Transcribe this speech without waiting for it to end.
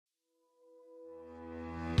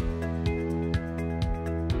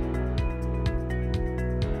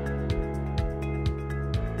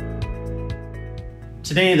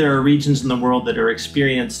Today, there are regions in the world that are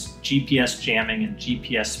experiencing GPS jamming and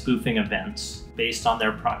GPS spoofing events based on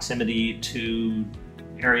their proximity to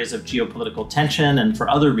areas of geopolitical tension and for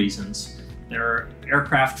other reasons. There are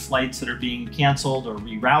aircraft flights that are being canceled or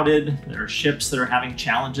rerouted. There are ships that are having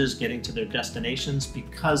challenges getting to their destinations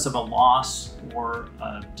because of a loss or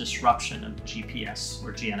a disruption of GPS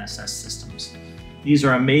or GNSS systems. These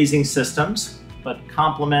are amazing systems, but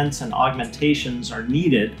complements and augmentations are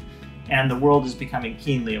needed, and the world is becoming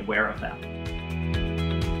keenly aware of that.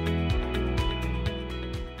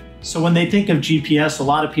 So when they think of GPS, a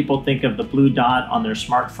lot of people think of the blue dot on their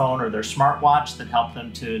smartphone or their smartwatch that help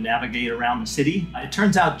them to navigate around the city. It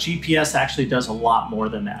turns out GPS actually does a lot more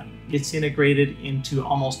than that. It's integrated into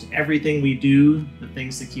almost everything we do, the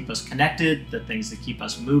things that keep us connected, the things that keep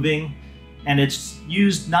us moving. And it's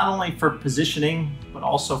used not only for positioning, but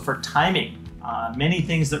also for timing. Many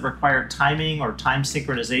things that require timing or time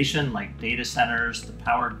synchronization, like data centers, the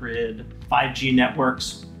power grid, 5G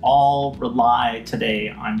networks, all rely today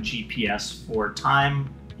on GPS for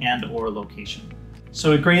time and or location.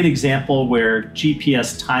 So a great example where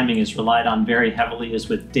GPS timing is relied on very heavily is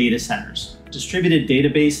with data centers. Distributed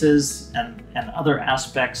databases and other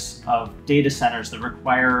aspects of data centers that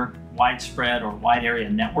require widespread or wide area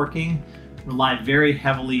networking rely very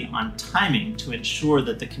heavily on timing to ensure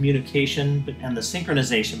that the communication and the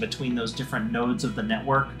synchronization between those different nodes of the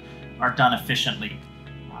network are done efficiently.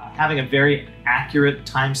 Having a very accurate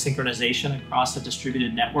time synchronization across a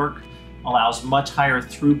distributed network allows much higher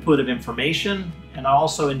throughput of information and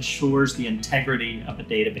also ensures the integrity of a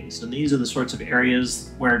database. And these are the sorts of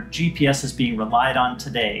areas where GPS is being relied on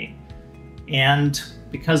today. And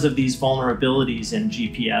because of these vulnerabilities in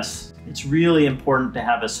GPS, it's really important to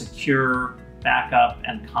have a secure backup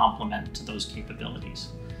and complement to those capabilities.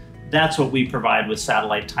 That's what we provide with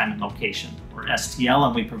Satellite Time and Location, or STL,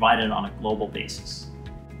 and we provide it on a global basis.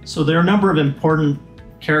 So there are a number of important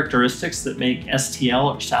characteristics that make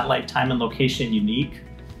STL, or Satellite Time and Location, unique.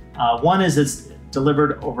 One is it's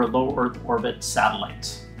delivered over low Earth orbit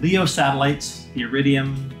satellites. LEO satellites, the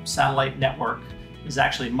Iridium satellite network, is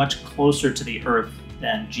actually much closer to the Earth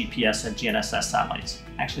than GPS and GNSS satellites,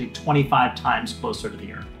 actually 25 times closer to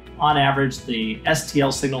the Earth. On average, the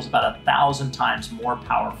STL signal is about 1,000 times more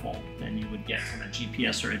powerful than you would get from a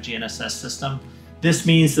GPS or a GNSS system. This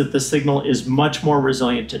means that the signal is much more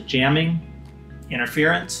resilient to jamming,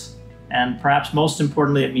 interference, and perhaps most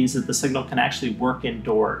importantly, it means that the signal can actually work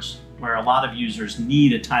indoors, where a lot of users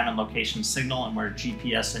need a time and location signal and where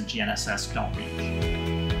GPS and GNSS don't reach.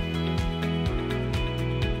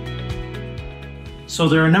 So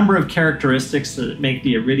there are a number of characteristics that make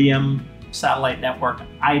the Iridium satellite network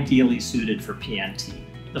ideally suited for PNT.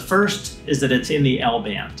 The first is that it's in the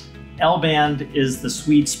L-band. L-band is the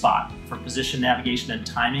sweet spot for position, navigation, and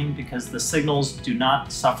timing because the signals do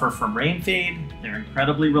not suffer from rain fade, they're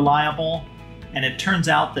incredibly reliable, and it turns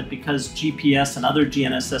out that because GPS and other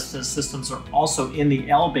GNSS systems are also in the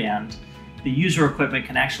L-band, the user equipment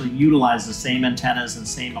can actually utilize the same antennas and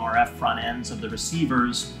same RF front ends of the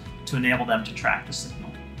receivers to enable them to track the signal.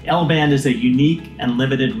 L-band is a unique and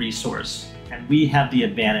limited resource, and we have the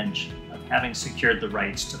advantage of having secured the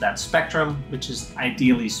rights to that spectrum, which is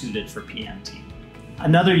ideally suited for PNT.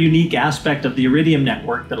 Another unique aspect of the Iridium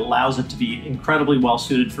network that allows it to be incredibly well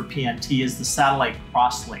suited for PNT is the satellite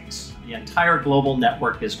crosslinks. The entire global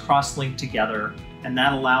network is cross-linked together, and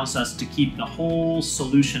that allows us to keep the whole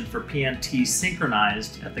solution for PNT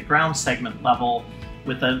synchronized at the ground segment level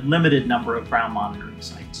with a limited number of ground monitoring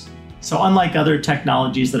sites. So unlike other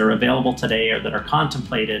technologies that are available today or that are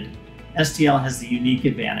contemplated, STL has the unique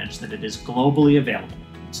advantage that it is globally available.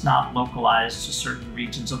 It's not localized to certain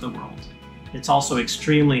regions of the world. It's also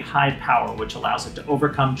extremely high power, which allows it to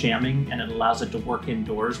overcome jamming, and it allows it to work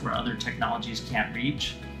indoors where other technologies can't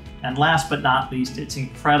reach. And last but not least, it's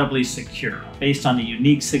incredibly secure. Based on the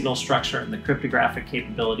unique signal structure and the cryptographic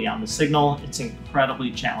capability on the signal, it's incredibly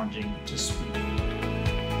challenging to spoof.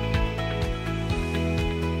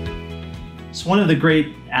 So one of the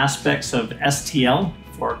great aspects of STL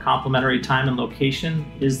for complementary time and location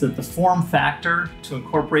is that the form factor to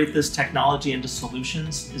incorporate this technology into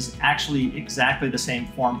solutions is actually exactly the same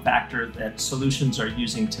form factor that solutions are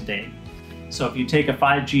using today. So if you take a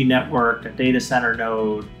 5G network, a data center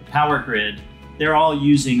node, a power grid, they're all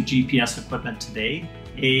using GPS equipment today.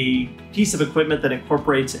 A piece of equipment that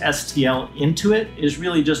incorporates STL into it is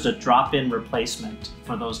really just a drop-in replacement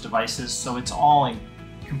for those devices, so it's all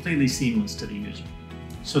completely seamless to the user.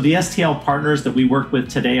 So the STL partners that we work with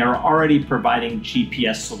today are already providing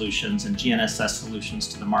GPS solutions and GNSS solutions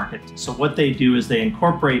to the market. So what they do is they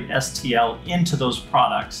incorporate STL into those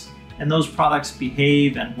products, And those products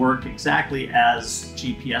behave and work exactly as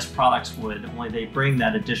GPS products would, only they bring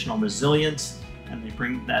that additional resilience and they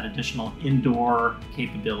bring that additional indoor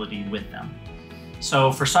capability with them.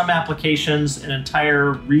 So for some applications, an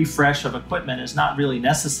entire refresh of equipment is not really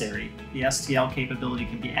necessary. The STL capability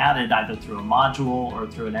can be added either through a module or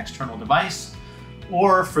through an external device,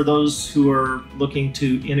 or for those who are looking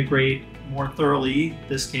to integrate more thoroughly,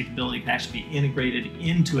 this capability can actually be integrated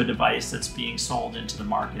into a device that's being sold into the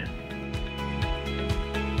market.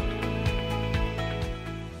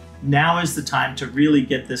 Now is the time to really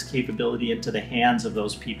get this capability into the hands of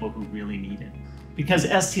those people who really need it. Because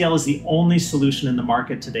STL is the only solution in the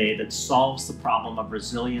market today that solves the problem of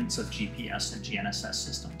resilience of GPS and GNSS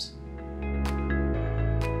systems.